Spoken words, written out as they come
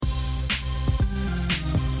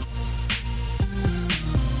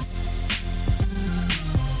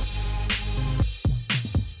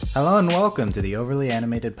Hello and welcome to the Overly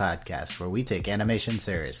Animated Podcast, where we take animation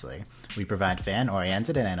seriously. We provide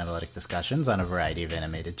fan-oriented and analytic discussions on a variety of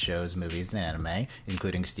animated shows, movies, and anime,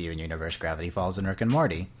 including Steven Universe, Gravity Falls, and Rick and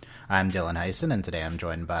Morty. I'm Dylan Heisen, and today I'm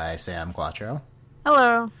joined by Sam Quattro.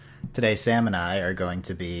 Hello. Today, Sam and I are going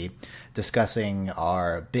to be discussing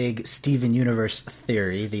our big Steven Universe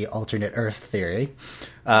theory, the alternate Earth theory.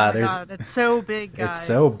 God, it's so big, guys. It's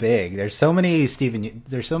so big. There's so many Steven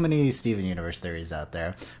Universe theories out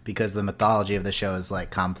there because the mythology of the show is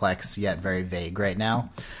like complex yet very vague right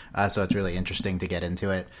now. So it's really interesting to get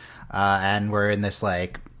into it. And we're in this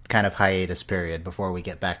like kind of hiatus period before we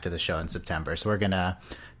get back to the show in September. So we're gonna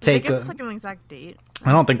take like an exact date.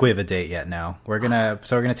 I don't think we have a date yet. No, we're gonna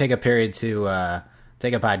take a period to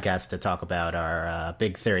take a podcast to talk about our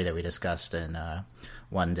big theory that we discussed in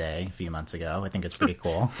one day a few months ago. I think it's pretty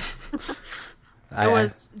cool. It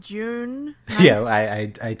was June 9th,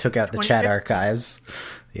 Yeah, I took out the chat archives.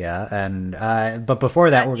 Yeah, and but before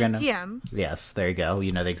that, we're gonna. PM. Yes, there you go.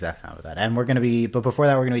 You know the exact time of that, and but before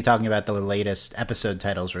that, we're gonna be talking about the latest episode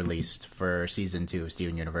titles released for season 2 of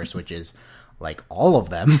Steven Universe, which is like all of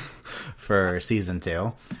them for season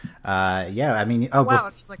 2. Yeah, I mean,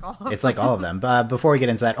 wow, it's like all of them. It's like all of them. But before we get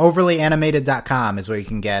into that, overlyanimated.com is where you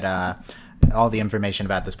can get all the information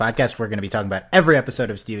about this podcast. We're going to be talking about every episode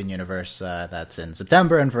of Steven Universe that's in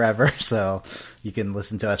September and forever, so you can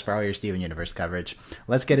listen to us for all your Steven Universe coverage.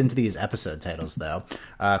 Let's get into these episode titles, though.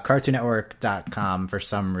 CartoonNetwork.com, for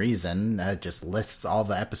some reason, just lists all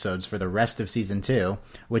the episodes for the rest of Season 2,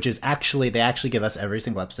 which is they actually give us every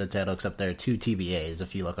single episode title, except there are 2 TBAs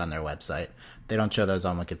if you look on their website. They don't show those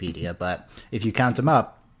on Wikipedia, but if you count them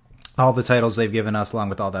up, all the titles they've given us, along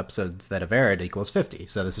with all the episodes that have aired, equals 50.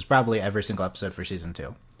 So this is probably every single episode for Season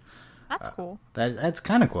 2. That's cool. That's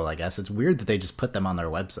kind of cool, I guess. It's weird that they just put them on their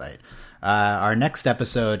website. Our next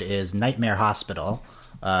episode is Nightmare Hospital,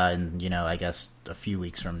 and I guess a few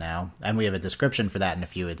weeks from now. And we have a description for that in a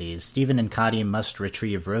few of these. Steven and Connie must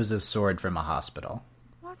retrieve Rose's sword from a hospital.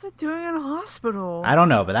 What's it doing in a hospital? I don't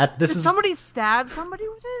know, but Did somebody stab somebody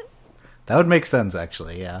with it? That would make sense,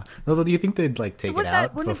 actually, yeah. Although, do you think they'd, like, take it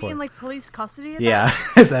out Wouldn't before? it be in, like, police custody? Yeah,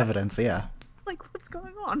 as evidence, yeah. Like, what's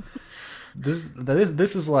going on? This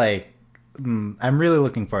is like... I'm really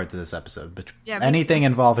looking forward to this episode. But yeah, anything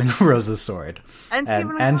involving Rose's sword.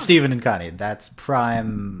 And Steven and Connie. That's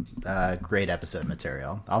prime great episode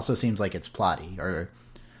material. Also seems like it's plotty, or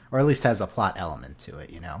at least has a plot element to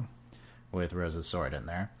it, with Rose's sword in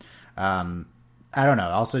there. I don't know.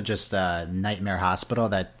 Also, just Nightmare Hospital.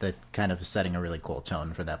 That kind of setting a really cool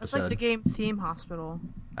tone for the episode. It's like the game Theme Hospital.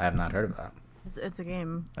 I have not heard of that. It's a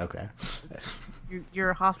game. Okay. You're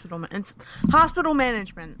a hospital. It's hospital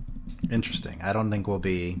management. Interesting. I don't think we'll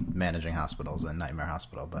be managing hospitals in Nightmare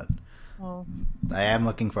Hospital, but well, I am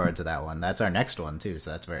looking forward to that one. That's our next one too,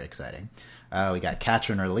 so that's very exciting. We got Catch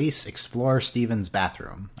and Release, Explore Steven's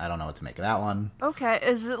Bathroom. I don't know what to make of that one. Okay,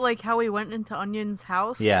 is it like how he went into Onion's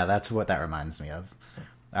house? Yeah, that's what that reminds me of.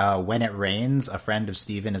 When It Rains, a friend of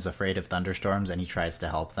Steven is afraid of thunderstorms and he tries to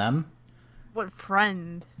help them. What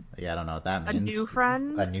friend? Yeah, I don't know what that means. A new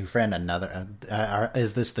friend? A new friend, another...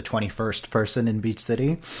 is this the 21st person in Beach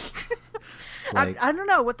City? I don't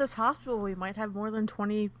know. With this hospital, we might have more than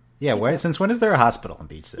 20 Yeah, since when is there a hospital in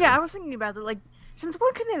Beach City? Yeah, I was thinking about it. Like, since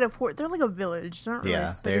when can they afford... They're like a village. They're not really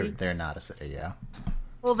a city. They're not a city, yeah.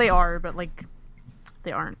 Well, they are, but, like,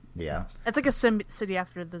 they aren't. Yeah. It's like a city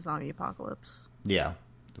after the zombie apocalypse. Yeah.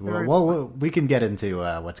 Well, we can get into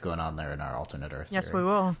what's going on there in our alternate Earth. Yes, theory. we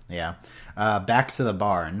will. Yeah. Back to the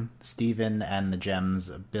barn. Steven and the Gems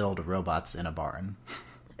build robots in a barn.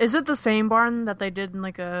 Is it the same barn that they did in,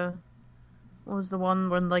 like, what was the one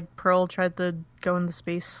when, like, Pearl tried to go into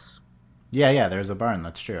space? Yeah, there's a barn,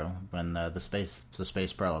 that's true. When the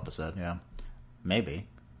Space Pearl episode, yeah. Maybe.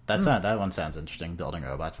 That one sounds interesting, building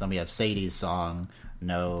robots. Then we have Sadie's song,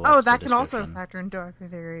 No... Oh, that can also factor into our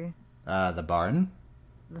theory. The barn?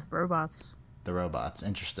 The robots. The robots.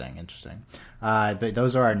 Interesting. But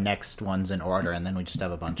those are our next ones in order, and then we just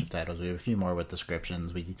have a bunch of titles. We have a few more with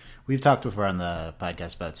descriptions. We've talked before on the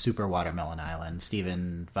podcast about Super Watermelon Island.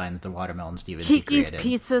 Steven finds the watermelon Steven Kiki's created.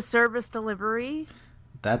 Pizza Service Delivery.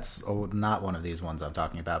 That's not one of these ones I'm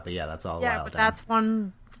talking about, but yeah, that's all yeah, wild. But that's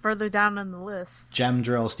one further down on the list. Gem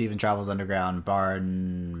Drill, Steven travels underground,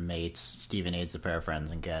 barn mates, Steven aids a pair of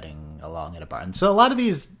friends in getting along at a barn. So a lot of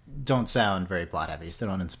these don't sound very plot heavy. They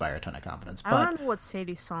don't inspire a ton of confidence. But I don't know what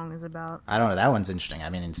Sadie's song is about. I don't know. That one's interesting.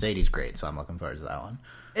 I mean, and Sadie's great, so I'm looking forward to that one.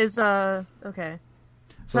 Okay.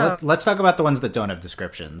 So let's talk about the ones that don't have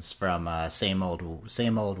descriptions, from same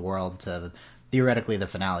old world to theoretically the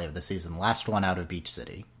finale of the season. Last one out of Beach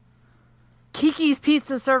City. Kiki's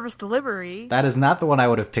Pizza Service Delivery. That is not the one I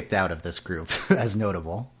would have picked out of this group as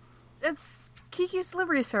notable. It's Kiki's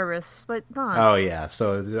Delivery Service, but not. Oh, yeah.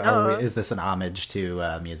 So is this an homage to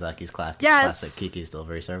Miyazaki's classic Kiki's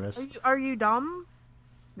Delivery Service? Are you dumb?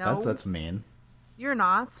 No. That's mean. You're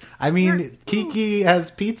not. I mean, Kiki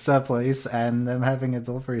has pizza place, and them having a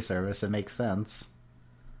delivery service, it makes sense.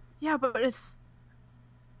 Yeah, but it's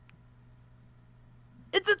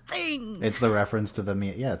a thing. It's the reference to the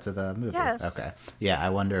movie. Yes. Okay. Yeah, I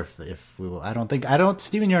wonder if we will.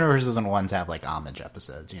 Steven Universe doesn't want to have like homage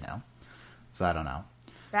episodes, So I don't know.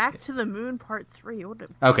 Back to the Moon Part 3.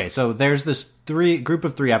 Okay, so there's this group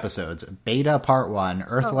of 3 episodes: Beta Part 1,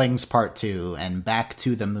 Earthlings Part 2, and Back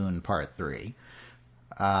to the Moon Part 3.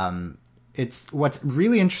 It's what's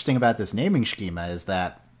really interesting about this naming schema is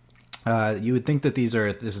that you would think that this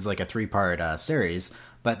is like a 3-part series,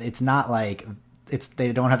 but it's not like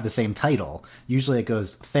they don't have the same title. Usually it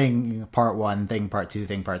goes Thing Part 1, Thing Part 2,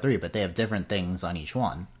 Thing Part 3, but they have different things on each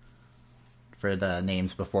one for the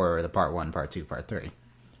names before the Part 1, Part 2, Part 3.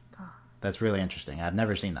 That's really interesting. I've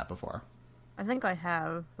never seen that before. I think I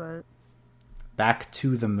have, but... Back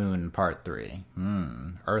to the Moon Part 3.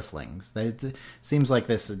 Earthlings. It seems like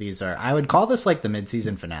these are... I would call this like the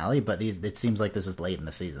mid-season finale, but it seems like this is late in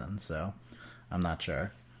the season, so I'm not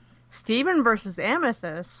sure. Steven versus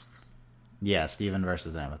Amethyst. Yeah, Steven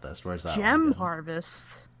versus Amethyst. Where's that Gem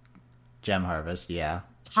Harvest. Gem Harvest, yeah.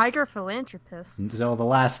 Tiger Philanthropist. So the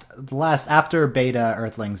last after Beta,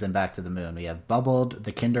 Earthlings, and Back to the Moon, we have Bubbled,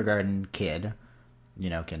 the Kindergarten Kid,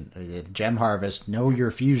 Gem Harvest, Know Your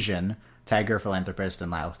Fusion, Tiger Philanthropist,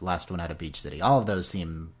 and last one out of Beach City. All of those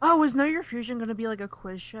seem... Oh, is Know Your Fusion going to be like a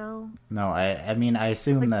quiz show? No, I mean, I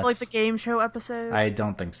assume that's... Like the game show episode? I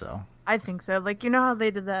don't think so. I think so. Like, you know how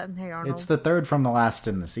they did that in Hey Arnold? It's the third from the last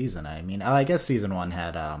in the season. I mean, I guess season 1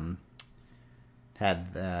 had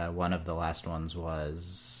one of the last ones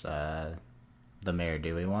was the Mayor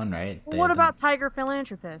Dewey one, right? What about Tiger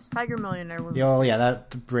Philanthropist? Tiger Millionaire was... Oh, yeah,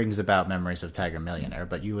 that brings about memories of Tiger Millionaire,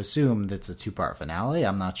 but you assume that's a 2-part finale?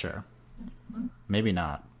 I'm not sure. Maybe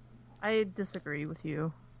not. I disagree with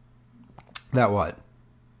you. That what?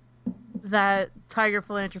 That Tiger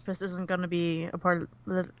Philanthropist isn't going to be a part of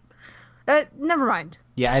the... never mind.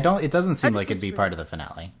 Yeah, it doesn't seem like it'd be part of the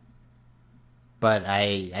finale. But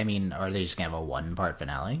I mean, are they just gonna have a 1-part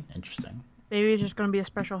finale? Interesting. Maybe it's just gonna be a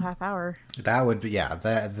special half hour. That would be, yeah.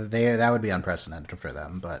 That would be unprecedented for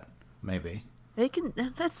them, but maybe they can.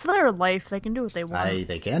 That's their life. They can do what they want.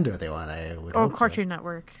 They can do what they want. I would. Or Cartoon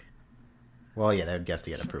Network. Well, yeah, they would have to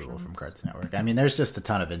get approval from Cartoon Network. I mean, there's just a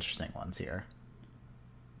ton of interesting ones here.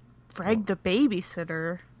 Greg the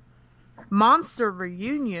Babysitter, Monster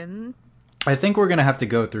Reunion. I think we're gonna have to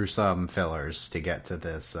go through some fillers to get to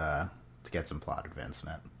this. To get some plot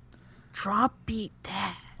advancement. Drop Beat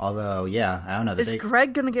Dad. Although, yeah, I don't know. Is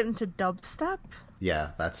Greg gonna get into dubstep?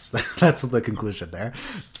 Yeah, that's the conclusion there.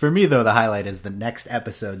 For me, though, the highlight is the next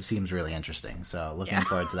episode seems really interesting. So looking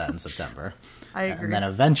forward to that in September. I agree. And then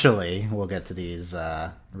eventually we'll get to these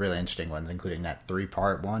really interesting ones, including that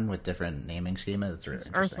 3-part one with different naming schema. That's really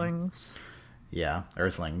interesting. Earthlings. Yeah,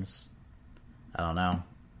 Earthlings. I don't know.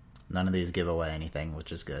 None of these give away anything,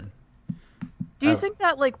 which is good. Do you think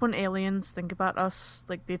that, like, when aliens think about us,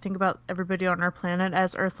 like, do you think about everybody on our planet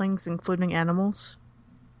as Earthlings, including animals?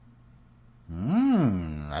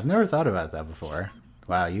 I've never thought about that before.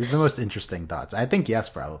 Wow, you have the most interesting thoughts. I think yes,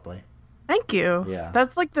 probably. Thank you. Yeah.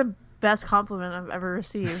 That's, like, the best compliment I've ever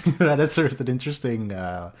received. That is sort of an interesting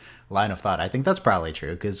line of thought. I think that's probably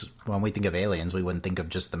true, because when we think of aliens, we wouldn't think of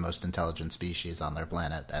just the most intelligent species on their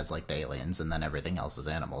planet as, like, the aliens, and then everything else is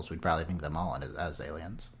animals. We'd probably think of them all as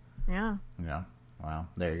aliens. Yeah. Yeah. Wow.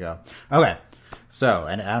 There you go. Okay. So,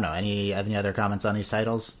 and I don't know, any other comments on these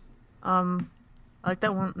titles? I like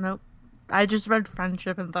that one. Nope. I just read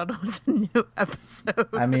Friendship and thought it was a new episode.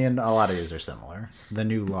 I mean, a lot of these are similar. The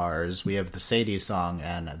New Lars. We have the Sadie song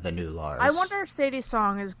and the New Lars. I wonder if Sadie's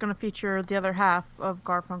song is going to feature the other half of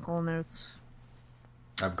Garfunkel Notes.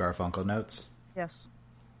 Of Garfunkel Notes? Yes.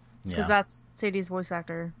 Yeah. Because that's Sadie's voice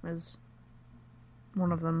actor is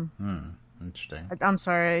one of them. Interesting. I'm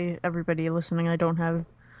sorry, everybody listening. I don't have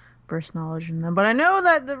burst knowledge in them, but I know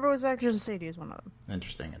that the voice actress of Sadie is one of them.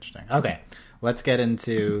 Interesting. Okay, let's get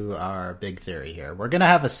into our big theory here. We're gonna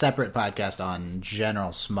have a separate podcast on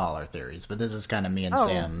general smaller theories, but this is kind of me and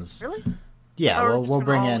Sam's. Really? Yeah, we'll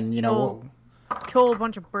bring in. Kill a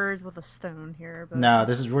bunch of birds with a stone here. But... No,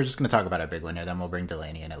 we're just gonna talk about our big one here. Then we'll bring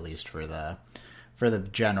Delaney in at least for the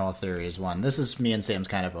general theories one. This is me and Sam's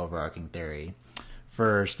kind of overarching theory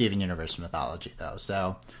for Steven Universe mythology, though.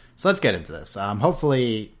 So let's get into this.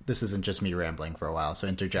 Hopefully, this isn't just me rambling for a while. So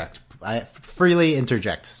freely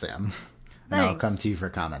interject, Sam. and I'll come to you for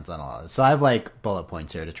comments on all of this. So I have like bullet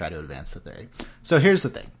points here to try to advance the theory. So here's the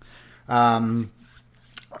thing.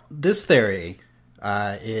 This theory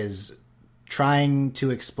is trying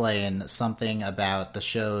to explain something about the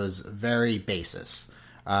show's very basis.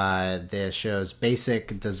 The show's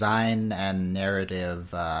basic design and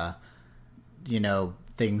narrative,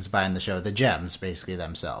 things behind the show, the gems, basically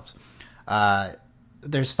themselves.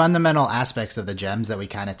 There's fundamental aspects of the gems that we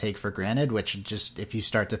kind of take for granted, which just, if you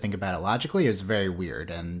start to think about it logically, is very weird,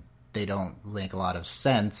 and they don't make a lot of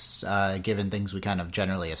sense, given things we kind of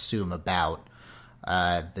generally assume about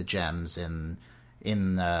the gems in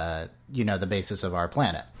the basis of our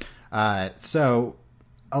planet. So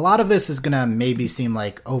a lot of this is going to maybe seem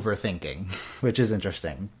like overthinking, which is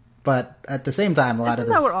interesting. But at the same time, Isn't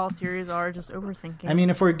that what all theories are, just overthinking? I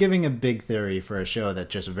mean, if we're giving a big theory for a show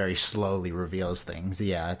that just very slowly reveals things,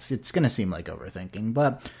 yeah, it's going to seem like overthinking.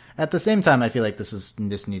 But at the same time, I feel like this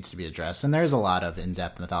needs to be addressed. And there's a lot of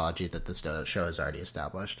in-depth mythology that this show has already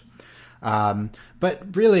established.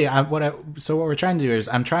 But really, what we're trying to do is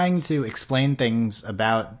I'm trying to explain things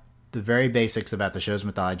about the very basics about the show's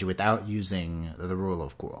mythology without using the rule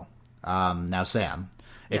of cool. Now, Sam,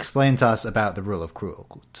 explain to us about the rule of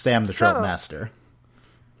cool. Sam, the trope master.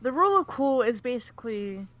 The rule of cool is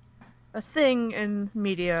basically a thing in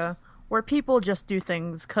media where people just do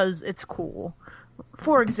things because it's cool.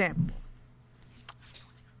 For example,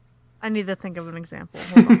 I need to think of an example.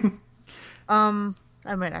 Hold on.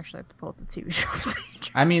 I might actually have to pull up the TV show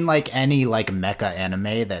page. I mean, like any mecha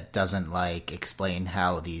anime that doesn't explain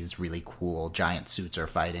how these really cool giant suits are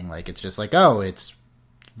fighting. Like it's just like, oh, it's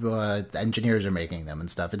engineers are making them and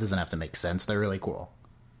stuff. It doesn't have to make sense. They're really cool,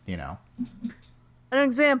 An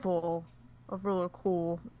example of really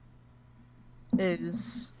cool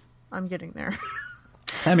is I'm getting there.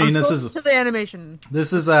 I mean, this is to the animation.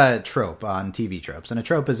 This is a trope on TV tropes, and a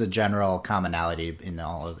trope is a general commonality in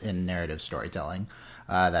narrative storytelling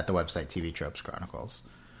that the website TV Tropes chronicles.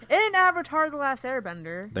 In Avatar: The Last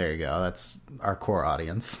Airbender. There you go. That's our core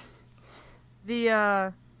audience.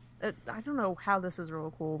 I don't know how this is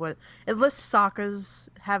real cool, but it lists Sokka's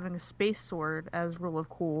having a space sword as rule of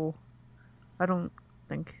cool. I don't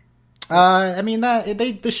think. I mean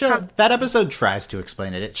the show that episode tries to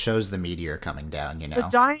explain it. It shows the meteor coming down. The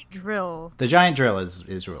giant drill. The giant drill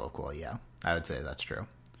is real cool. Yeah, I would say that's true.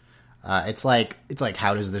 It's like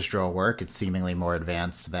how does this drill work? It's seemingly more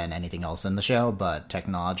advanced than anything else in the show, but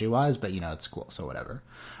technology wise, but it's cool. So whatever.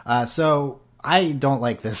 So I don't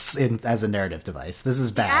like this as a narrative device. This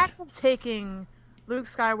is bad. The act of taking Luke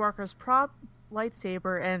Skywalker's prop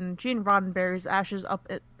lightsaber and Gene Roddenberry's ashes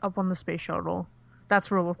up on the space shuttle.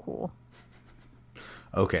 That's real cool.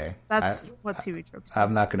 Okay, that's what TV tropes.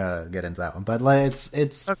 I'm not gonna get into that one, but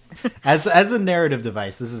it's okay. as a narrative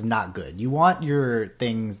device, this is not good. You want your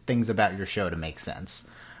things about your show to make sense.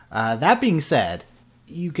 That being said,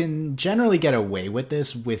 you can generally get away with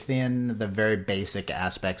this within the very basic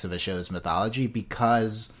aspects of a show's mythology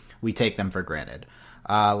because we take them for granted.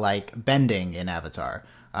 Like bending in Avatar.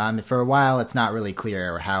 For a while, it's not really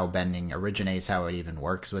clear how bending originates, how it even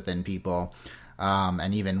works within people.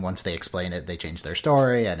 And even once they explain it, they change their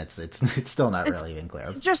story, and it's still not really even clear.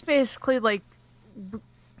 It's just basically like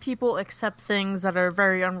people accept things that are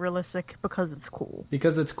very unrealistic because it's cool.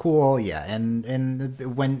 Because it's cool, yeah. And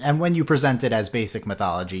when you present it as basic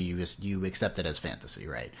mythology, you accept it as fantasy,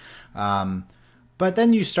 right? But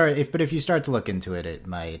then if you start to look into it, it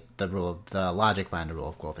might the logic behind the rule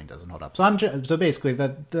of cool thing doesn't hold up. So basically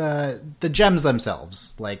the gems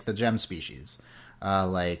themselves, like the gem species.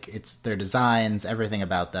 It's their designs, everything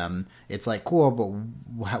about them. It's cool, but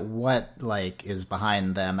what is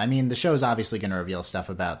behind them? I mean, the show's obviously going to reveal stuff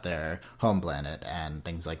about their home planet and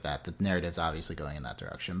things like that. The narrative's obviously going in that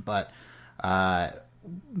direction, but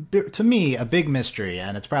to me, a big mystery,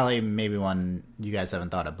 and it's probably maybe one you guys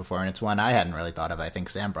haven't thought of before, and it's one I hadn't really thought of. I think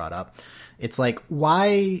Sam brought up. It's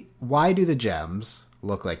why do the gems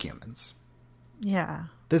look like humans? Yeah.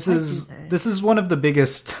 This is one of the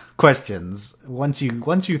biggest questions once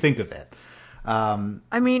you think of it.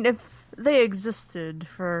 I mean, if they existed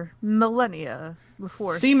for millennia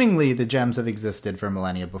before, seemingly the gems have existed for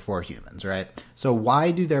millennia before humans, right? So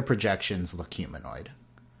why do their projections look humanoid?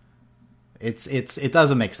 It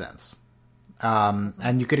doesn't make sense.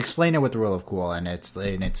 And you could explain it with the rule of cool, and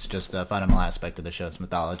it's just a fundamental aspect of the show's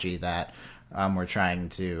mythology that we're trying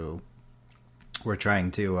to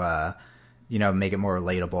make it more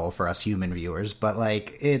relatable for us human viewers. But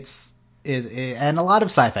and a lot of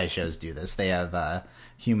sci-fi shows do this. They have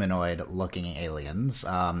humanoid looking aliens.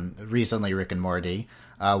 Recently Rick and Morty,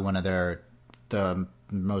 one of the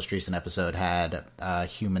most recent episode had a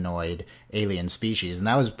humanoid alien species, and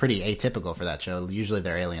that was pretty atypical for that show. Usually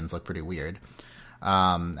their aliens look pretty weird.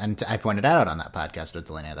 And I pointed out on that podcast with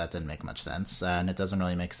Delaney that didn't make much sense, and it doesn't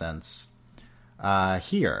really make sense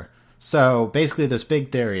here. So basically this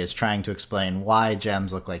big theory is trying to explain why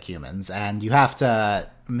gems look like humans, and you have to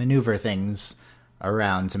maneuver things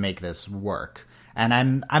around to make this work. And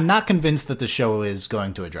I'm not convinced that the show is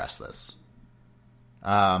going to address this.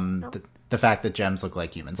 Nope. The fact that gems look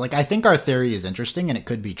like humans. Like, I think our theory is interesting, and it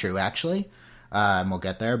could be true, actually. And we'll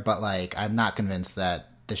get there, but, like, I'm not convinced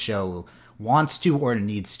that the show wants to or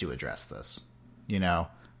needs to address this. You know?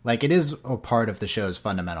 Like, it is a part of the show's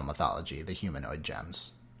fundamental mythology, the humanoid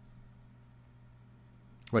gems.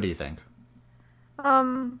 What do you think? I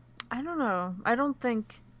don't know. I don't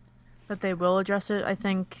think that they will address it. I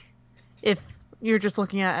think if you're just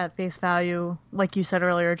looking at face value, like you said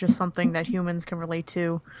earlier, just something that humans can relate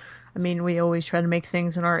to. I mean, we always try to make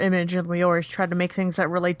things in our image, and we always try to make things that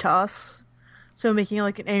relate to us. So making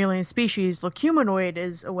like an alien species look humanoid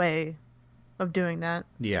is a way of doing that.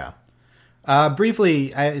 Yeah.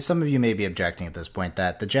 Briefly, some of you may be objecting at this point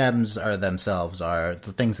that the gems themselves are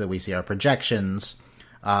the things that we see are projections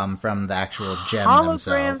from the actual gem themselves.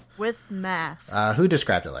 Holograms with masks. Who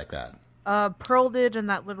described it like that? Pearl did in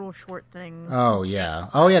that little short thing. Oh, yeah.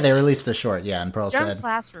 Oh, yeah, they released a short, yeah, and Pearl said...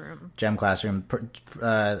 Gem Classroom.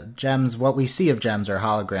 Gems, what we see of gems are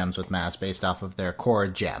holograms with masks based off of their core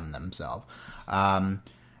gem themselves.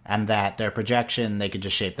 And that their projection, they could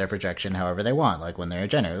just shape their projection however they want, like when they're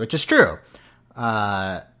generated, which is true.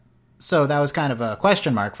 So that was kind of a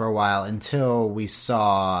question mark for a while until we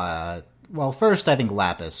saw... well, first, I think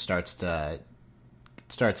Lapis starts to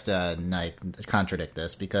contradict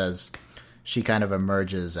this because she kind of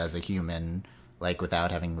emerges as a human, like without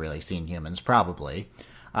having really seen humans, probably.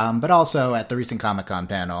 But also at the recent Comic-Con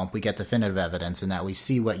panel, we get definitive evidence in that we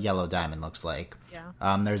see what Yellow Diamond looks like.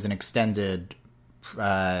 Yeah. There's an extended,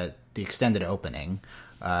 the extended opening.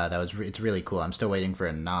 It's really cool. I'm still waiting for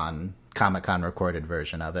a non-Comic-Con recorded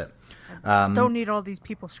version of it. Don't need all these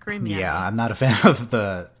people screaming. Yeah, I'm not a fan of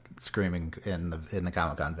the screaming in the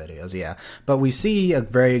Comic-Con videos, yeah. But we see a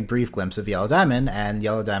very brief glimpse of Yellow Diamond, and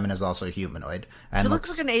Yellow Diamond is also humanoid. And she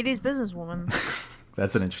looks like an 80s businesswoman.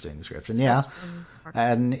 That's an interesting description, yeah.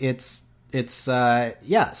 And it's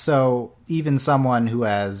yeah, so even someone who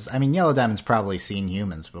has... I mean, Yellow Diamond's probably seen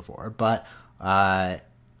humans before, but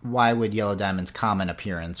why would Yellow Diamond's common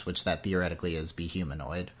appearance, which that theoretically is, be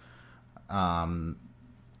humanoid?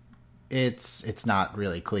 It's not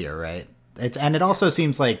really clear, right? And it also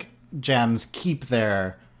seems like gems keep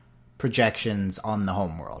their projections on the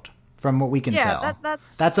homeworld, from what we can tell.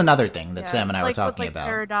 That's another thing that Sam and I were talking about.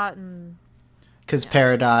 Peridot and... Because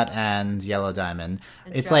Peridot and Yellow Diamond,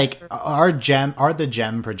 and it's Jasper. Like, are the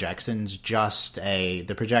gem projections just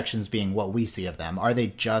the projections being what we see of them, are they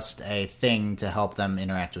just a thing to help them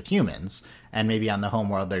interact with humans? And maybe on the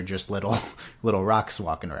homeworld they're just little rocks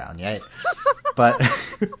walking around, right?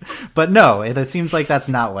 But no, it seems like that's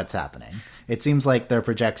not what's happening. It seems like their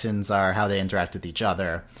projections are how they interact with each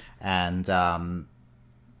other, and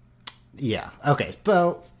yeah, okay,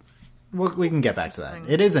 but we can get back to that.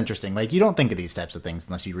 It is interesting. Like, you don't think of these types of things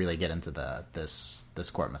unless you really get into this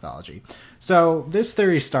core mythology. So this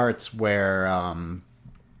theory starts where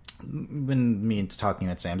when me talking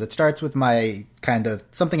with Sam, it starts with my kind of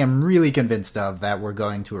something I'm really convinced of that we're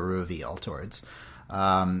going to a reveal towards.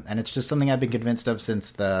 And it's just something I've been convinced of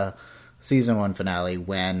since the season 1 finale,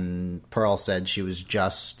 when Pearl said she was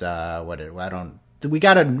just we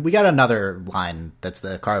got another line that's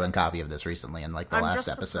the carbon copy of this recently in like the last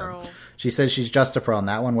episode. She says she's just a Pearl in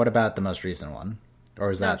that one. What about the most recent one?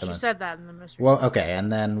 Or is that the said that in the most recent one? Well, okay,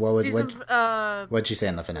 and then what'd she say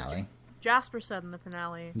in the finale? Jasper said in the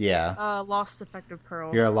finale. Yeah. Lost defective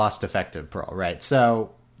Pearl. You're a lost defective Pearl, right.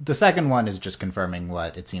 So the second one is just confirming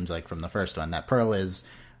what it seems like from the first one, that Pearl is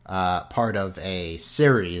part of a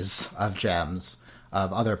series of gems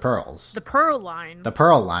of other pearls. The Pearl line. The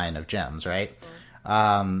Pearl line of gems, right?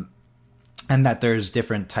 And that there's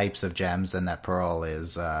different types of gems, and that Pearl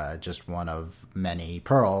is just one of many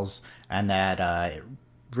pearls, and that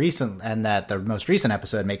the most recent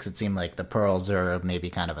episode makes it seem like the pearls are maybe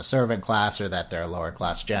kind of a servant class, or that they're a lower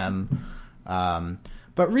class gem.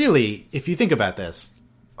 But really, if you think about this,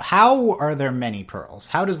 how are there many pearls?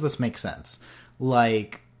 How does this make sense?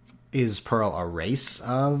 Like, is Pearl a race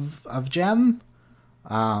of gem?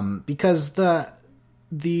 Because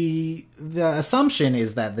the assumption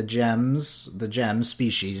is that the gem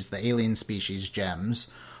species, the alien species gems,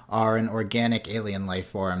 are an organic alien life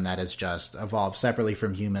form that has just evolved separately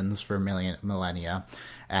from humans for millennia,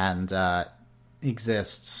 and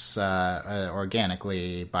exists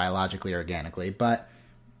organically, biologically, organically. But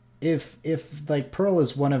if like Pearl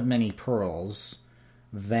is one of many pearls,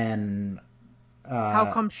 then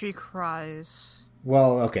How come she cries?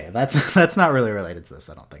 well, okay, that's not really related to this,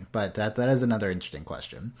 I don't think. But that is another interesting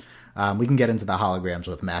question. We can get into the holograms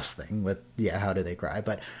with mass thing. With how do they cry?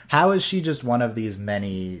 But how is she just one of these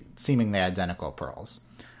many seemingly identical pearls?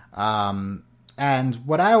 And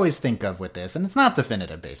what I always think of with this, and it's not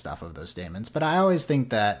definitive based off of those statements, but I always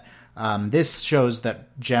think that this shows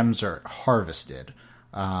that gems are harvested,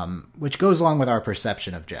 which goes along with our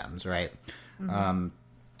perception of gems, right? Mm-hmm.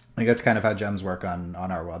 Like that's kind of how gems work on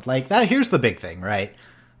our world. Like that. Here's the big thing, right?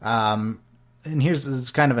 And this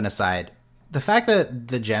is kind of an aside. The fact that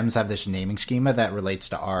the gems have this naming schema that relates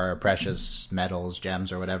to our precious metals,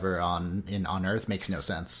 gems, or whatever on Earth makes no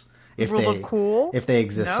sense. If they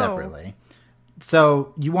exist separately.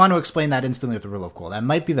 So you want to explain that instantly with the rule of cool. That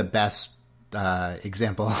might be the best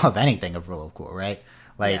example of anything of rule of cool, right?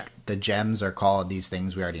 Like the gems are called these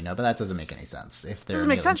things we already know, but that doesn't make any sense. If they're doesn't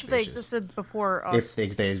make sense if they existed before us.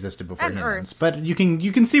 If they existed before humans, Earth. But you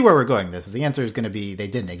can see where we're going. The answer is going to be they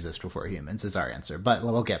didn't exist before humans is our answer, but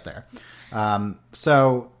we'll get there.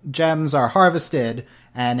 So gems are harvested,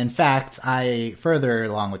 and in fact, I further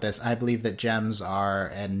along with this, I believe that gems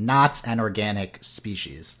are not an organic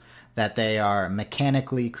species, that they are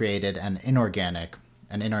mechanically created and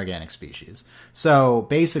an inorganic species. So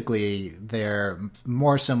basically, they're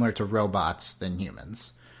more similar to robots than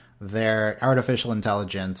humans. They're artificial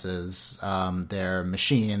intelligences, they're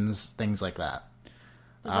machines, things like that.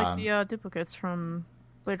 Like the duplicates from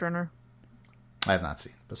Blade Runner. I have not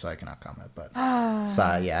seen, so I cannot comment. But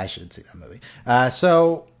I should see that movie.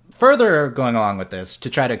 So further going along with this, to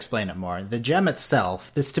try to explain it more, the gem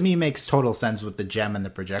itself, this to me makes total sense with the gem and the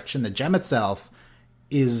projection. The gem itself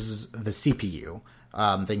is the CPU.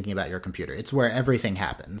 Thinking about your computer. It's where everything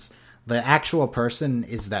happens. The actual person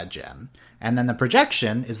is that gem. And then the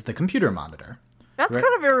projection is the computer monitor. That's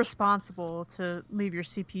kind of irresponsible to leave your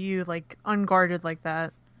CPU like unguarded like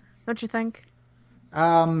that. Don't you think?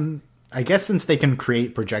 I guess since they can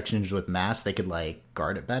create projections with mass, they could like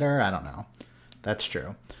guard it better. I don't know. That's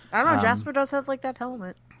true. I don't know. Jasper does have like that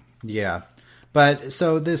helmet. Yeah. But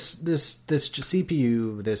so this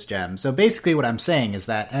CPU, this gem. So basically what I'm saying is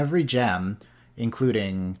that every gem,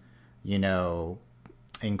 including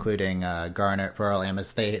garnet, pearl,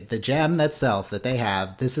 amethyst, the gem itself that they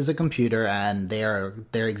have, this is a computer, and their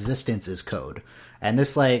existence is code. And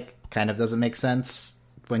this like kind of doesn't make sense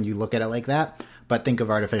when you look at it like that. But think of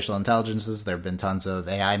artificial intelligences. There have been tons of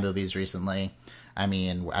AI movies recently. I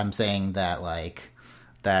mean, I'm saying that like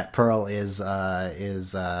that Pearl is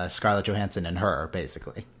Scarlett Johansson and Her,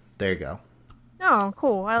 basically. There you go. Oh,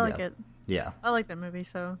 cool. I like it. Yeah, I like that movie.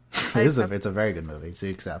 So it's a very good movie. So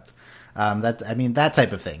you accept that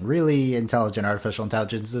type of thing. Really intelligent artificial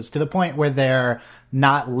intelligences to the point where they're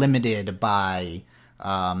not limited by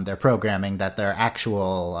their programming, that they're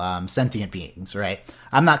actual sentient beings. Right?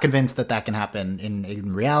 I'm not convinced that can happen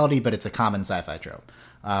in reality, but it's a common sci-fi trope.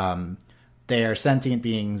 They are sentient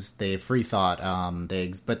beings. They have free thought.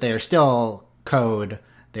 But they are still code.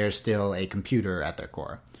 They're still a computer at their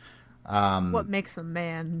core. What makes a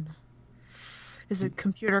man? Is it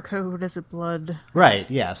computer code? Is it blood?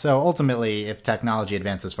 Right, yeah. So ultimately, if technology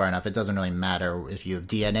advances far enough, it doesn't really matter if you have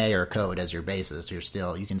DNA or code as your basis. You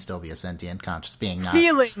can still be a sentient, conscious being.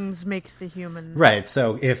 Feelings make the human. Right.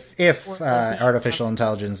 So if artificial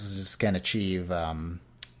intelligences can achieve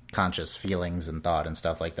conscious feelings and thought and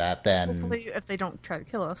stuff like that, then hopefully, if they don't try to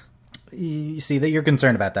kill us. You see that you're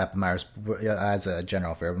concerned about that, but as a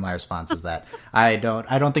general fear, my response is that I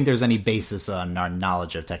don't think there's any basis on our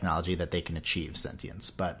knowledge of technology that they can achieve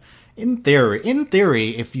sentience. But in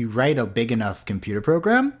theory, if you write a big enough computer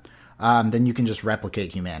program, then you can just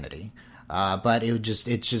replicate humanity. But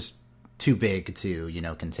it's just too big to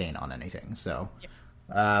contain on anything. So,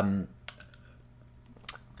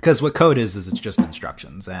 because what code is it's just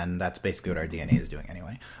instructions, and that's basically what our DNA is doing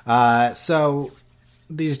anyway. So.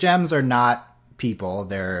 These gems are not people;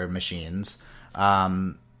 they're machines.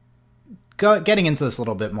 Getting into this a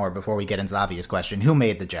little bit more before we get into the obvious question: who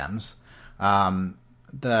made the gems?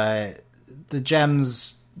 The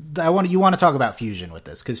gems. You want to talk about fusion with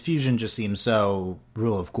this, because fusion just seems so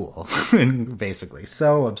rule of cool, basically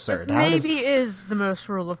so absurd. Maybe is the most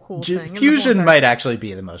rule of cool thing. Fusion might actually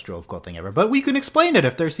be the most rule of cool thing ever, but we can explain it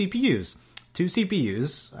if they're CPUs. Two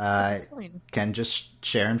CPUs can just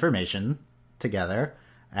share information together.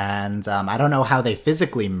 And I don't know how they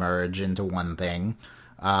physically merge into one thing,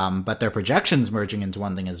 but their projections merging into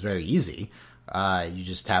one thing is very easy. You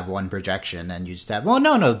just have one projection, and you just have... Well,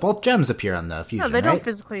 no, both gems appear on the fusion, No, they don't right?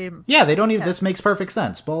 physically... Yeah, they don't even... Yeah. This makes perfect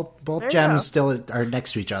sense. Both There you go. gems still are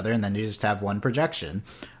next to each other, and then you just have one projection.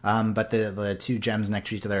 But the two gems next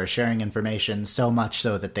to each other are sharing information so much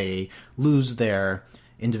so that they lose their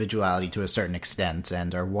individuality to a certain extent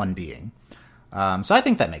and are one being. So I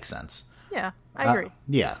think that makes sense. Yeah, I agree.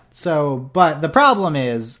 Yeah. So, but the problem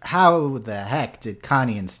is, how the heck did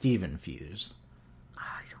Connie and Steven fuse?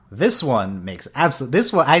 This one makes absolute.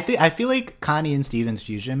 This one, I feel like Connie and Steven's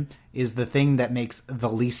fusion is the thing that makes the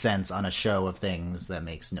least sense on a show of things that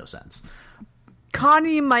makes no sense.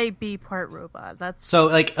 Connie might be part robot. That's So,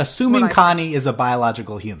 like, assuming What I Connie is a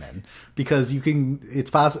biological human, because you can, it's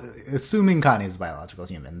possible. Assuming Connie is a biological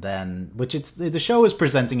human, then the show is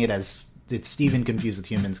presenting it as it's Steven confused with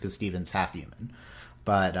humans because Steven's half human,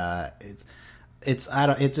 but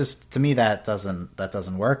it just, to me, that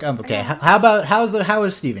doesn't work. Okay, how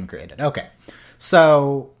is Steven created? Okay,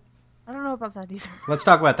 so I don't know about that either. let's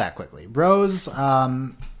talk about that quickly. Rose,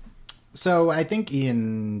 so I think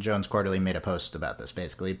Ian Jones Quarterly made a post about this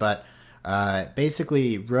basically, but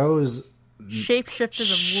basically Rose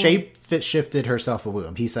Shapeshifted herself a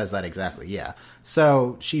womb. He says that exactly, yeah.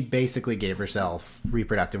 So she basically gave herself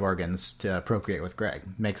reproductive organs to procreate with Greg.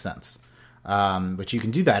 Makes sense. But you can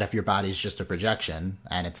do that if your body's just a projection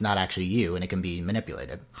and it's not actually you, and it can be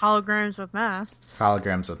manipulated. holograms with masks.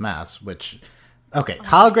 Holograms with mass, which... Okay,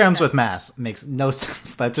 holograms with mass makes no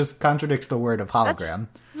sense. That just contradicts the word of hologram.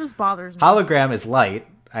 That just bothers me. Hologram is light.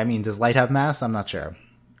 I mean, does light have mass? I'm not sure.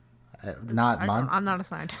 I'm not a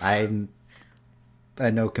scientist. I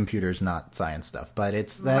know computers, not science stuff, but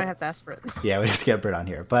it's We might that... have to ask Britt. Yeah, we have to get Britt on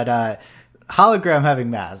here. But hologram having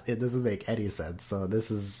mass, it doesn't make any sense. So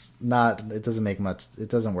this is not... It doesn't make much... It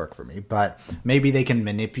doesn't work for me. But maybe they can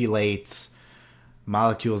manipulate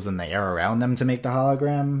molecules in the air around them to make the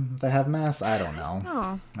hologram that have mass. I don't know.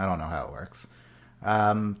 Oh. I don't know how it works.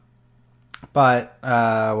 But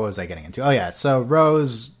what was I getting into? Oh yeah, so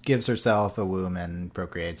Rose gives herself a womb and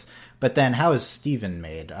procreates. But then how is Steven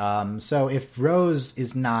made? So if Rose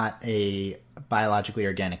is not a biologically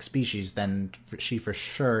organic species, then she for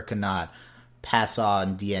sure cannot pass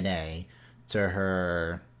on DNA to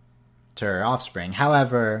her offspring.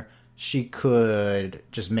 However, she could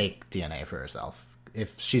just make DNA for herself.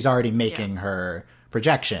 If she's already making her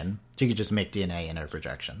projection, she could just make DNA in her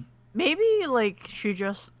projection. Maybe, like, she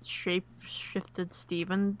just shape-shifted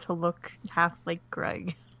Steven to look half like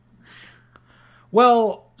Greg.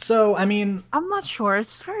 Well, so, I mean... I'm not sure.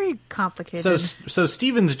 It's very complicated. So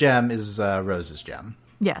Steven's gem is Rose's gem.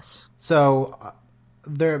 Yes. So,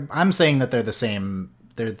 I'm saying that they're the same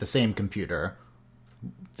computer.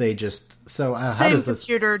 They just... So, how Same does this...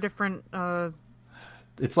 computer, different...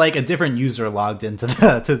 It's like a different user logged into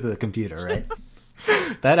to the computer, right?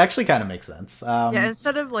 That actually kind of makes sense. yeah,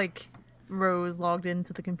 instead of, like, Rose logged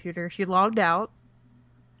into the computer, she logged out.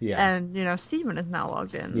 Yeah. And, Steven is now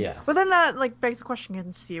logged in. Yeah. But then that, like, begs the question,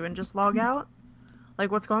 can Steven just log out?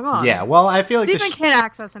 Like, what's going on? Yeah, well, I feel like... Steven can't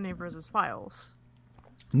access any of Rose's files.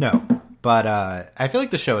 No, but I feel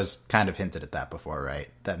like the show has kind of hinted at that before, right?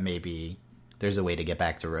 That maybe there's a way to get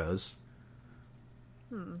back to Rose.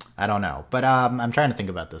 I don't know, but I'm trying to think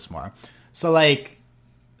about this more. So, like,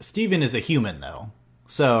 Steven is a human, though.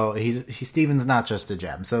 So Steven's not just a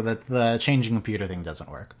gem, so that the changing computer thing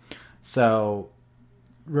doesn't work. So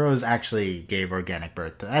Rose actually gave organic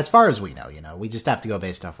birth to, as far as we know, we just have to go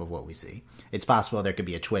based off of what we see. It's possible there could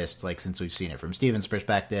be a twist, like, since we've seen it from Steven's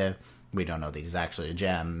perspective, we don't know that he's actually a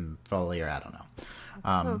gem fully, or I don't know.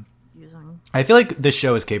 So confusing. I feel like this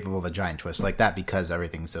show is capable of a giant twist like that because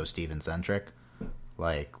everything's so Steven-centric.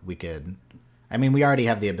 Like, we already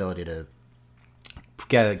have the ability to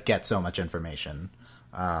get so much information,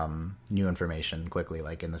 new information quickly,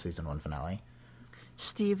 like in the season 1 finale.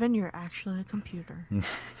 Steven, you're actually a computer.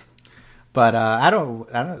 But I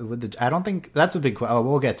don't think that's a big.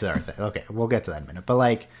 We'll get to our thing. Okay, we'll get to that in a minute. But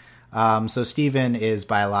like, so Steven is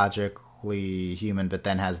biologically human, but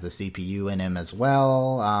then has the CPU in him as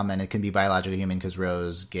well, and it can be biologically human because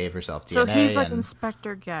Rose gave herself DNA. So he's like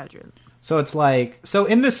Inspector Gadget. So it's like, so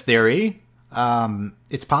in this theory,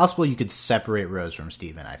 it's possible you could separate Rose from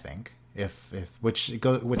Steven, I think, which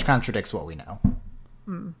contradicts what we know.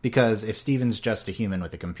 Because if Steven's just a human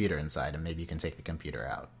with a computer inside him, maybe you can take the computer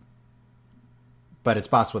out. But it's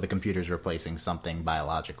possible the computer's replacing something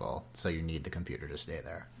biological, so you need the computer to stay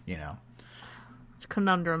there, It's a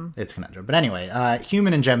conundrum. It's a conundrum. But anyway,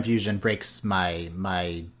 human and gem fusion breaks my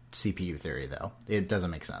CPU theory, though. It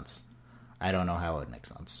doesn't make sense. I don't know how it would make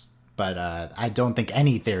sense. But I don't think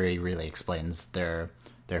any theory really explains their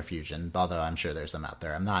their fusion, although I'm sure there's some out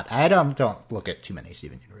there. I don't look at too many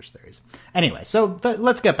Steven Universe theories. Anyway, so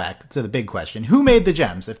let's get back to the big question. Who made the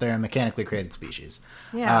gems if they're a mechanically created species?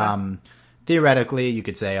 Yeah. Theoretically, you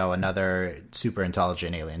could say, another super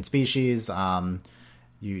intelligent alien species. Some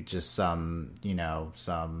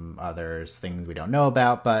others, things we don't know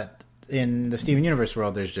about, but in the Steven Universe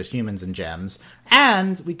world, there's just humans and gems.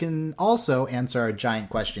 And we can also answer our giant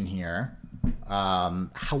question here.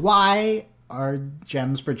 Why are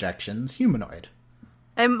gems projections humanoid?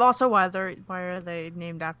 And also, why are they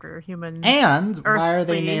named after human? And why are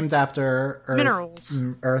they named after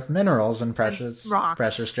Earth minerals and precious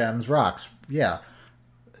gems, rocks? Yeah.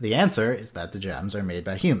 The answer is that the gems are made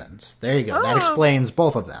by humans. There you go. Oh. That explains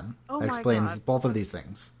both of them. Oh, that explains both of these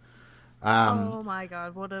things. Oh my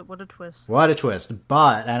god, what a twist. What a twist.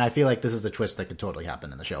 And I feel like this is a twist that could totally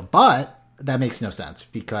happen in the show. But that makes no sense,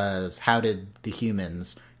 because how did the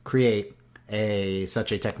humans create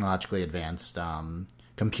such a technologically advanced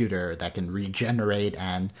computer that can regenerate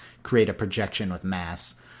and create a projection with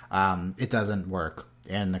mass? It doesn't work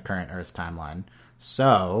in the current Earth timeline.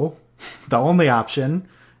 So the only option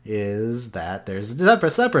is that there's a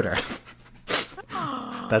separate Earth.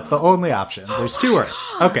 That's the only option. There's two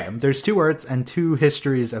Earths. Okay, there's two Earths and two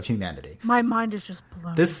histories of humanity. My mind is just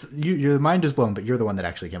blown. Your mind is blown, but you're the one that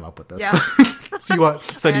actually came up with this. Yeah.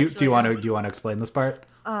 Do you want to explain this part?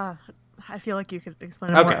 I feel like you could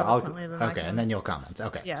explain it more eloquently than I can. And then you'll comment.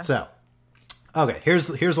 Okay, yeah. So,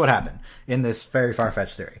 here's what happened in this very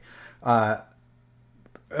far-fetched theory.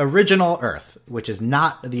 Original Earth, which is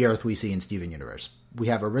not the Earth we see in Steven Universe. We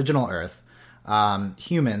have original Earth.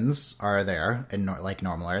 Humans are there like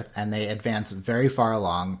normal Earth, and they advance very far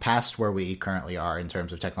along past where we currently are in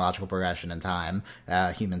terms of technological progression and time.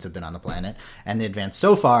 Humans have been on the planet, and they advance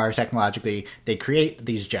so far technologically, they create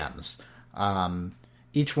these gems.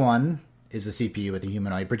 Each one is a CPU with a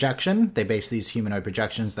humanoid projection. They base these humanoid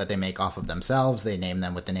projections that they make off of themselves. They name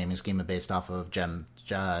them with the naming schema based off of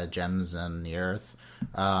gems and the Earth,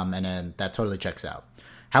 and then that totally checks out.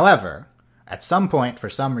 However, at some point, for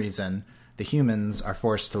some reason, the humans are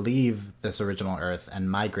forced to leave this original Earth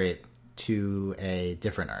and migrate to a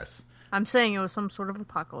different Earth. I'm saying it was some sort of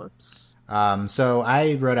apocalypse. So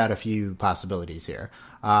I wrote out a few possibilities here.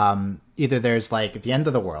 Either there's like the end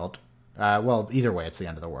of the world. Either way, it's the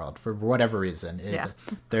end of the world. For whatever reason.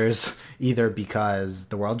 There's either because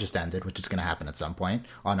the world just ended, which is going to happen at some point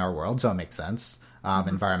on our world, so it makes sense.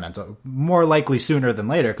 Environmental, more likely sooner than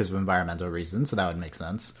later because of environmental reasons, so that would make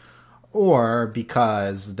sense. Or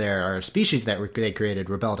because there are species that they created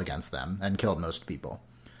rebelled against them and killed most people.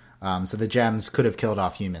 So the gems could have killed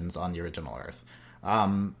off humans on the original Earth.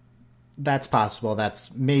 That's possible.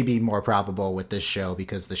 That's maybe more probable with this show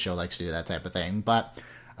because the show likes to do that type of thing. But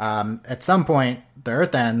at some point, the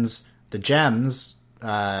Earth ends, the gems,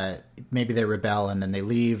 maybe they rebel and then they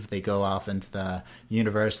leave. They go off into the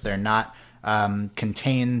universe. They're not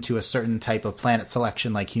contained to a certain type of planet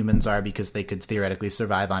selection like humans are because they could theoretically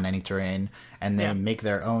survive on any terrain, and they make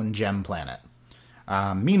their own gem planet.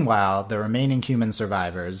 Meanwhile, the remaining human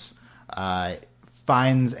survivors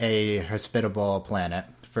finds a hospitable planet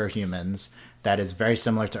for humans that is very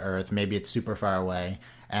similar to Earth. Maybe it's super far away,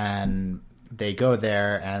 and they go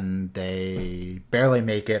there and they barely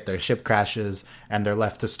make it. Their ship crashes, and they're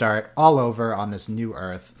left to start all over on this new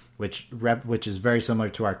Earth, which is very similar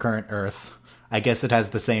to our current Earth. I guess it has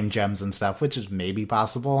the same gems and stuff, which is maybe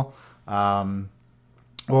possible.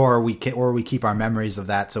 Or we keep our memories of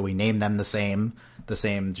that, so we name them the same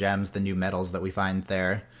gems, the new metals that we find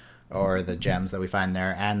there, or the gems that we find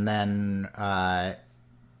there, and then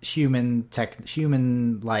human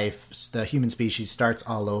life, the human species starts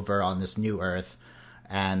all over on this new Earth,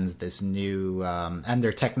 and this new and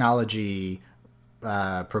their technology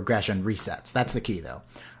progression resets. That's the key, though.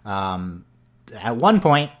 At one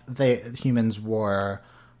point, humans were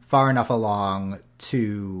far enough along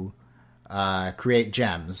to create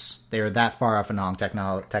gems. They were that far off along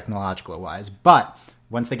technological wise. But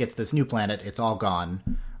once they get to this new planet, it's all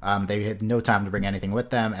gone. They had no time to bring anything with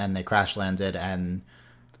them, and they crash landed, and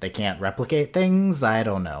they can't replicate things. I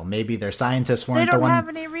don't know. Maybe their scientists weren't the one. They don't have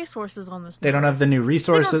any resources on this. They don't have the new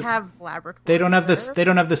resources. They don't have laboratories. They don't have this. They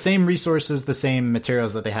don't have the same resources, the same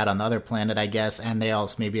materials that they had on the other planet, I guess. And they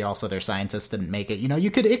also their scientists didn't make it.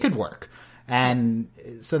 It could work. And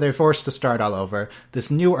so they're forced to start all over. This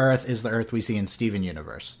new Earth is the Earth we see in Steven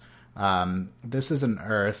Universe. This is an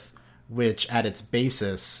Earth which, at its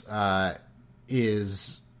basis,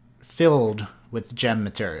 is filled with gem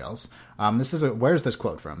materials. Where's this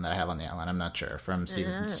quote from that I have on the outline? I'm not sure. From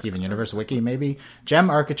Steven Universe Wiki, maybe. Gem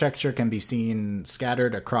architecture can be seen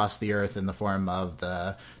scattered across the Earth in the form of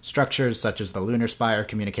the structures such as the Lunar Spire,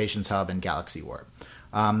 Communications Hub, and Galaxy Warp.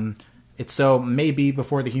 It's so maybe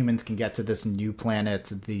before the humans can get to this new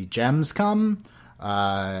planet, the gems come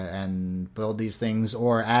and build these things,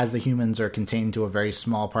 or as the humans are contained to a very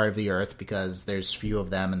small part of the Earth because there's few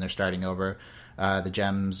of them and they're starting over, the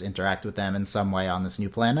gems interact with them in some way on this new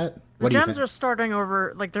planet. The gems are starting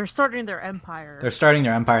over, like they're starting their empire. They're starting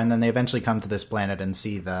their empire, and then they eventually come to this planet and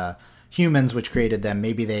see the humans which created them.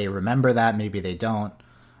 Maybe they remember that, maybe they don't.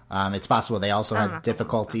 It's possible they also had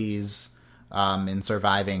difficulties in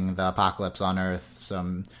surviving the apocalypse on Earth.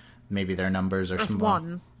 So maybe their numbers are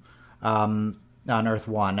small. On Earth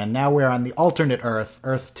 1. And now we're on the alternate Earth,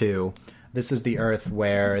 Earth 2. This is the Earth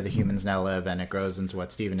where the humans now live, and it grows into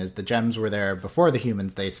what Steven is. The gems were there before the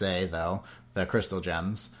humans, they say, though. The crystal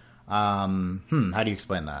gems. How do you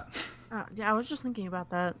explain that? Yeah, I was just thinking about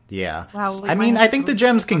that. Yeah. I mean, I think the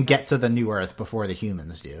gems can get to the new Earth before the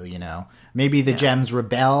humans do, you know? Maybe the gems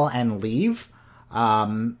rebel and leave.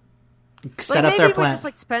 Set up their plan. Just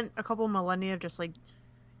like spent a couple millennia just like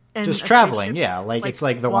just traveling, yeah. Like it's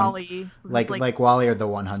like the WALL-E. Like WALL-E or the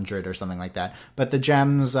 100 or something like that. But the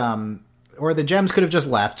gems, or the gems could have just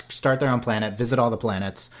left, start their own planet, visit all the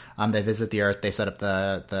planets. They visit the Earth, they set up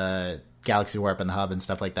the Galaxy Warp and the hub and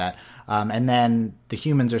stuff like that. And then the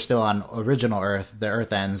humans are still on original Earth. The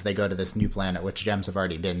Earth ends, they go to this new planet, which gems have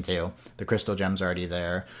already been to. The crystal gems are already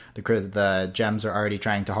there. The gems are already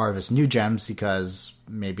trying to harvest new gems because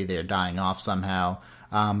maybe they're dying off somehow.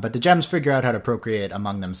 But the gems figure out how to procreate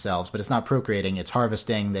among themselves, but it's not procreating, it's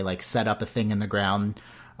harvesting. They like set up a thing in the ground,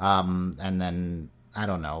 and then I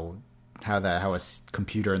don't know how a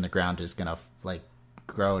computer in the ground is gonna like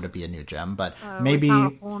grow to be a new gem, but maybe.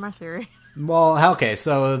 My theory. Well, okay,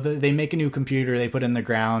 so they make a new computer, they put it in the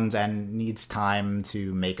ground, and needs time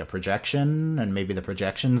to make a projection, and maybe the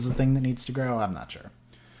projection's the thing that needs to grow. I'm not sure,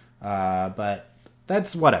 but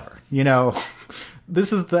that's whatever, you know.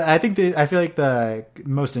 This is I feel like the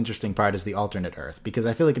most interesting part is the alternate Earth, because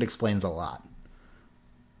I feel like it explains a lot.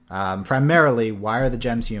 Primarily, why are the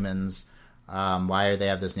gems humans? Why do they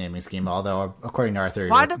have this naming scheme? Although, according to our theory,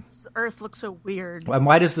 why does this Earth look so weird? And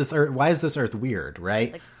why is this Earth weird?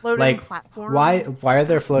 Right? Like floating platforms. Why are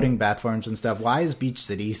there floating platforms and stuff? Why is Beach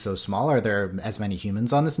City so small? Are there as many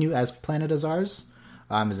humans on this new planet as ours?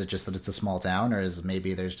 Is it just that it's a small town, or is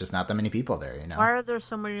maybe there's just not that many people there? You know, why are there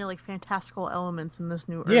so many like fantastical elements in this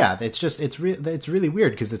new Earth? Yeah, it's really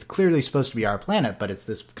weird because it's clearly supposed to be our planet, but it's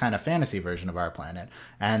this kind of fantasy version of our planet.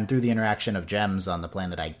 And through the interaction of gems on the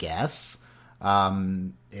planet, I guess,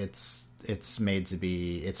 it's made to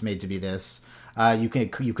be this. You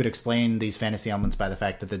could explain these fantasy elements by the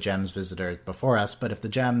fact that the gems visit Earth before us, but if the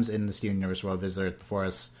gems in the Steven Universe world visit Earth before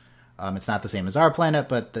us. It's not the same as our planet,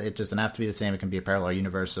 but it doesn't have to be the same. It can be a parallel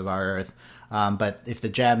universe of our Earth. But if the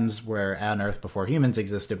gems were on Earth before humans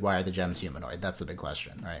existed, why are the gems humanoid? That's the big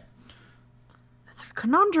question, right? It's a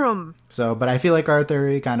conundrum. So, but I feel like our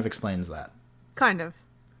theory kind of explains that. Kind of.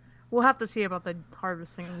 We'll have to see about the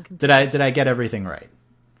harvesting. Did I get everything right?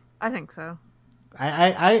 I think so.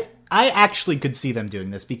 I actually could see them doing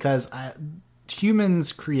this because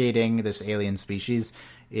humans creating this alien species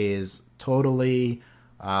is totally.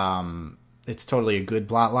 It's totally a good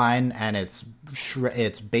plot line, and it's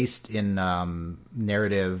based in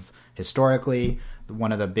narrative historically.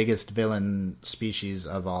 One of the biggest villain species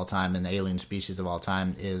of all time and the alien species of all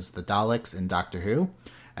time is the Daleks in Doctor Who.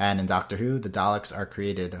 And in Doctor Who, the Daleks are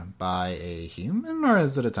created by a human, or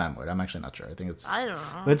is it a Time Lord? I'm actually not sure. I think I don't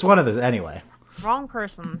know. It's one of those. Anyway. Wrong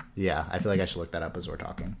person. Yeah, I feel like I should look that up as we're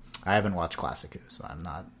talking. I haven't watched Classic Who, so I'm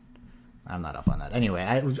not up on that. Anyway,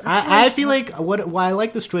 I feel like why I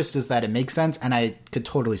like this twist is that it makes sense, and I could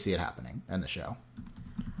totally see it happening in the show.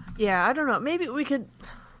 Yeah, I don't know. Maybe we could.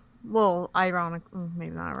 Well,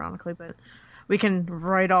 maybe not ironically, but we can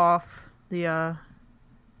write off the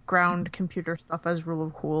ground computer stuff as rule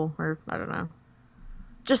of cool, or I don't know,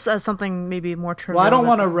 just as something maybe more trivial. Well, I don't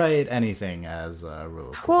want to write anything as a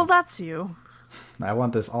rule of cool. Well, that's you. I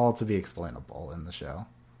want this all to be explainable in the show.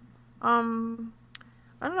 I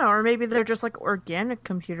don't know, or maybe they're just like organic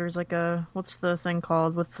computers, like what's the thing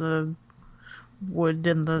called with the wood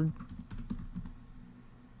and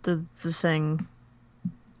the thing?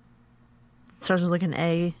 It starts with like an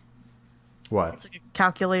A. What? It's like a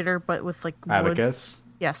calculator, but with like wood. Abacus?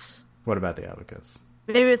 Yes. What about the abacus?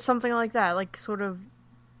 Maybe it's something like that, like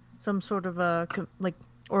some sort of a like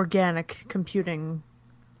organic computing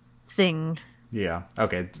thing. Yeah.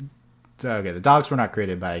 Okay. Okay. The dogs were not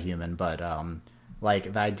created by a human, but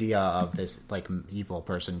Like, the idea of this, like, evil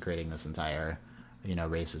person creating this entire,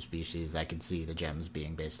 race of species, I could see the gems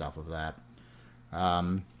being based off of that.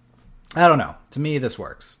 I don't know. To me, this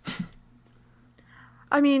works.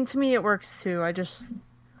 I mean, to me, it works too. I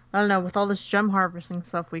don't know. With all this gem harvesting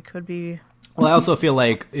stuff, we could be. Well, I also feel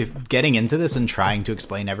like if getting into this and trying to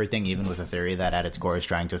explain everything, even with a theory that at its core is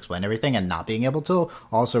trying to explain everything and not being able to,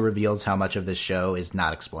 also reveals how much of this show is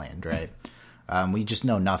not explained, right? We just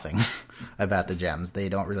know nothing about the gems. They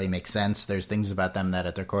don't really make sense. There's things about them that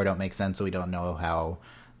at their core don't make sense, so we don't know how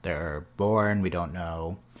they're born. We don't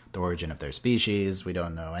know the origin of their species. We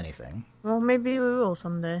don't know anything. Well, maybe we will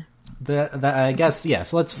someday. I guess,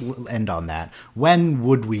 yes, let's end on that. When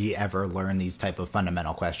would we ever learn these type of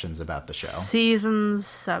fundamental questions about the show? Season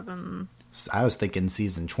 7. I was thinking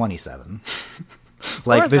season 27.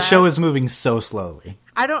 Like, the show is moving so slowly.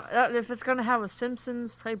 I don't, if it's going to have a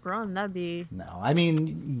Simpsons type run, that'd be... No, I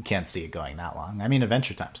mean, you can't see it going that long. I mean,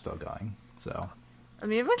 Adventure Time's still going, so... I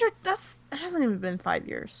mean, it hasn't even been 5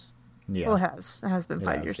 years. Yeah. Well, it has. It has been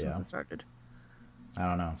 5 years since it started. I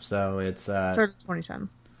don't know. So it's... started 2010.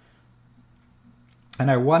 And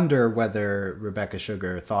I wonder whether Rebecca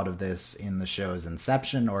Sugar thought of this in the show's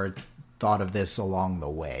inception or thought of this along the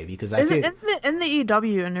way, because I feel... In the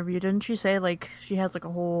EW interview, didn't she say, like, she has, like, a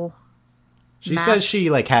whole... She says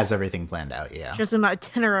she, like, has everything planned out, yeah. She has an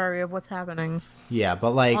itinerary of what's happening. Yeah,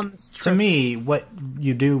 but, like, to me, what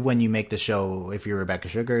you do when you make the show, if you're Rebecca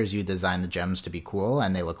Sugar, is you design the gems to be cool,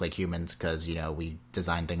 and they look like humans because, we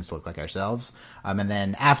design things to look like ourselves. And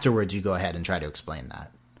then afterwards, you go ahead and try to explain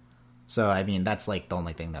that. So, I mean, that's, like, the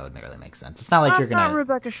only thing that would really make sense. It's not like you're going to... not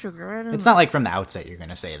Rebecca Sugar. It's not like from the outset you're going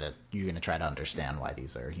to say that you're going to try to understand why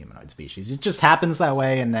these are humanoid species. It just happens that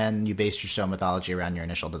way, and then you base your show mythology around your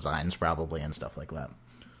initial designs, probably, and stuff like that.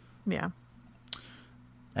 Yeah.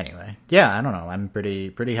 Anyway, yeah, I don't know. I'm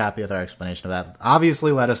pretty happy with our explanation of that.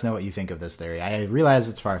 Obviously, let us know what you think of this theory. I realize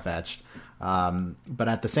it's far-fetched, but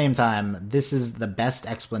at the same time, this is the best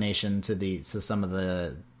explanation to some of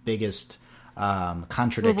the biggest...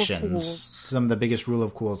 contradictions, some of the biggest rule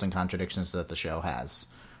of cools and contradictions that the show has.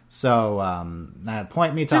 So,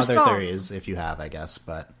 point me to other theories if you have, I guess,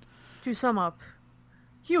 but... To sum up,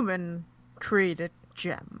 human created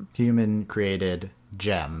gem. Human created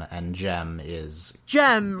gem, and gem is...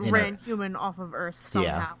 Gem ran human off of Earth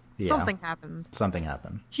somehow. Yeah. Something happened. Something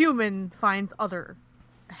happened. Human finds other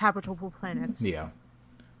habitable planets. Yeah.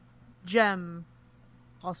 Gem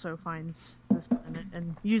also finds this planet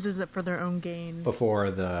and uses it for their own gain.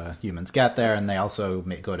 Before the humans get there, and they also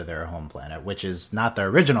go to their home planet, which is not their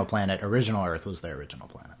original planet. Original Earth was their original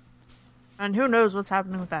planet. And who knows what's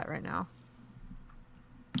happening with that right now.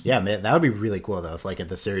 Yeah, that would be really cool, though, if, like, at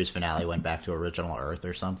the series finale went back to original Earth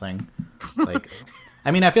or something. Like,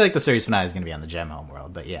 I mean, I feel like the series finale is going to be on the Gem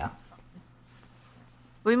homeworld, but yeah.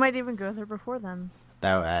 We might even go there before then.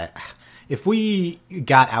 If we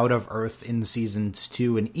got out of Earth in season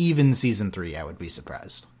 2 and even season 3, I would be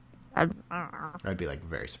surprised. I don't know. I'd be, like,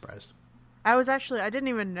 very surprised. I didn't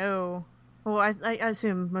even know. Well, I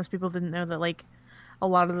assume most people didn't know that, like, a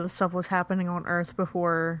lot of the stuff was happening on Earth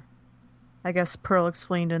before, I guess, Pearl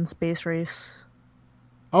explained in Space Race.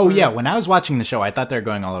 Oh, yeah. When I was watching the show, I thought they were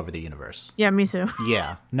going all over the universe. Yeah, me too.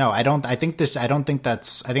 Yeah. No, I think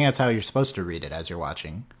that's how you're supposed to read it as you're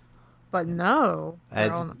watching. But no.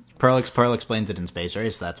 Pearl explains it in Space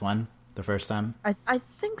Race. That's one. The first time. I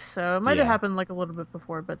think so. It might have happened like a little bit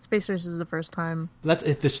before, but Space Race is the first time. That's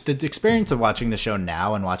the experience of watching the show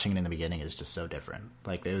now and watching it in the beginning is just so different.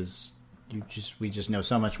 Like we just know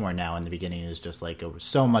so much more now. In the beginning is just like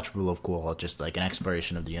so much rule of cool, just like an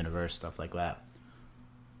exploration of the universe, stuff like that.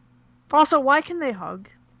 Also, why can they hug?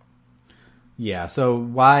 Yeah, so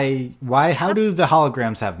how do the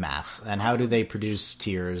holograms have mass, and how do they produce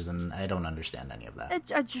tears, and I don't understand any of that.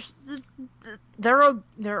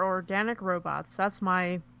 They're organic robots.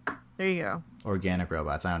 There you go. Organic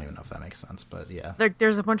robots. I don't even know if that makes sense, but yeah.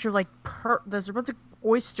 There's a bunch of there's a bunch of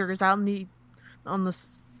oysters out on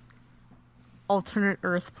this alternate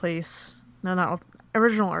Earth place. No, not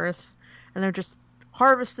original Earth, and they're just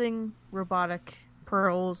harvesting robotic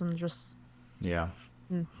pearls and just yeah.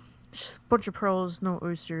 Bunch of pearls, no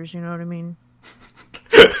oysters, you know what I mean?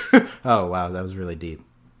 Oh, wow, that was really deep.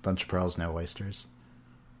 Bunch of pearls, no oysters.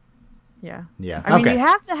 Yeah. Yeah. I mean,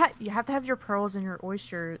 you have to have your pearls and your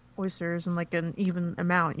oysters in like an even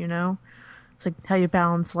amount, you know? It's like how you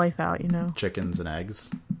balance life out, you know? Chickens and eggs?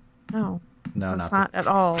 No. No, that's not at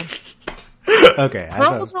all. Okay.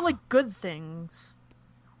 Pearls are like good things.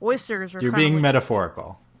 Oysters are You're being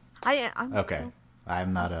metaphorical. I'm okay.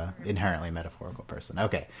 I'm not a inherently metaphorical person.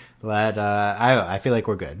 Okay, but I feel like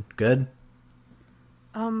we're good. Good.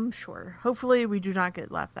 Sure. Hopefully we do not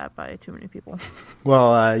get laughed at by too many people.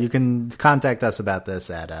 Well, you can contact us about this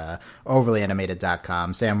at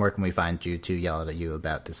overlyanimated.com. Sam, where can we find you to yell at you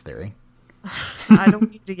about this theory? I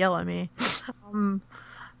don't need you to yell at me.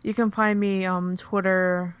 You can find me on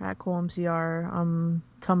Twitter at CoolMCR,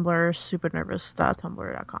 Tumblr,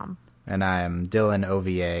 supernervous.tumblr.com. And I'm Dylan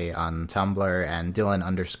OVA on Tumblr and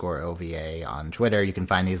Dylan_OVA on Twitter. You can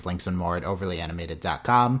find these links and more at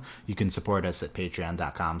overlyanimated.com. You can support us at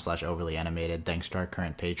patreon.com/overlyanimated. Thanks to our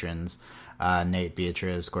current patrons, Nate,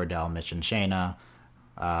 Beatrice, Cordell, Mitch, and Shayna,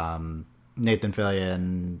 Nathan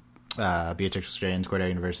Fillion, Beatrix Exchange, Cordell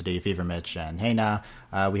University, Fever Mitch, and Heyna.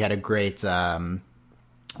 We had a great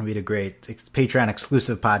Patreon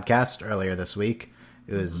exclusive podcast earlier this week.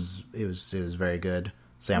 It was very good.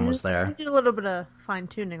 Sam was there. We did a little bit of fine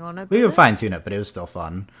tuning on it. We would fine tune it, but it was still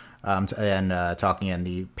fun. Talking in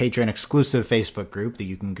the Patreon exclusive Facebook group that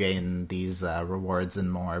you can gain these rewards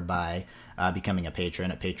and more by becoming a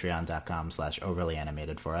patron at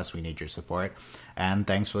patreon.com/overlyanimated for us. We need your support. And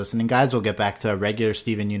thanks for listening, guys. We'll get back to regular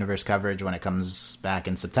Steven Universe coverage when it comes back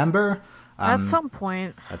in September. At some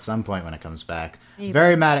point when it comes back. Maybe.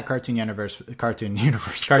 Very mad at Cartoon Network for pulling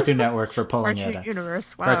Cartoon Network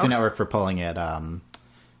for pulling it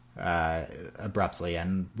abruptly,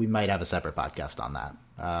 and we might have a separate podcast on that.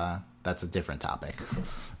 That's a different topic.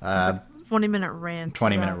 20-minute rant.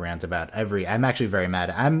 20-minute rant about every. I'm actually very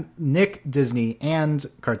mad. Nick, Disney, and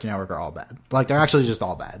Cartoon Network are all bad. Like, they're actually just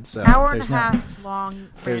all bad. So hour and a half long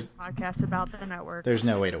podcast about the network. There's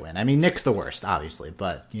no way to win. I mean, Nick's the worst, obviously,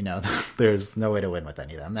 but there's no way to win with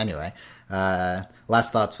any of them. Anyway,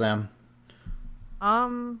 last thoughts, Sam.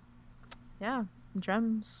 Yeah,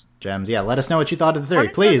 gems. Yeah, let us know what you thought of the theory.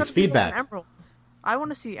 Please, feedback. Emerald. I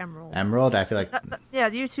want to see Emerald. Emerald, I feel like. Yeah,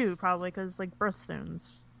 you too, probably, because like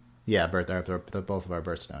birthstones. Yeah, both of our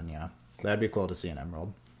birthstone. Yeah, that'd be cool to see an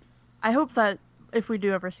Emerald. I hope that if we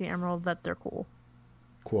do ever see Emerald, that they're cool.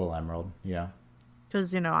 Cool Emerald, yeah.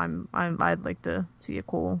 Because I'd like to see a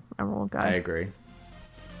cool Emerald guy. I agree.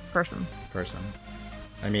 Person.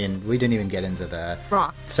 I mean, we didn't even get into the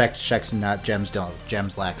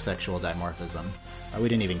gems lack sexual dimorphism. We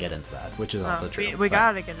didn't even get into that, which is also true. We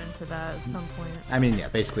gotta get into that at some point. I mean, yeah,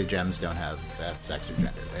 basically gems don't have sex or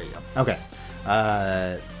gender. There you go. Okay.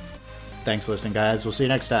 Thanks for listening, guys. We'll see you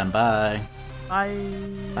next time. Bye. Bye.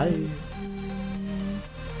 Bye.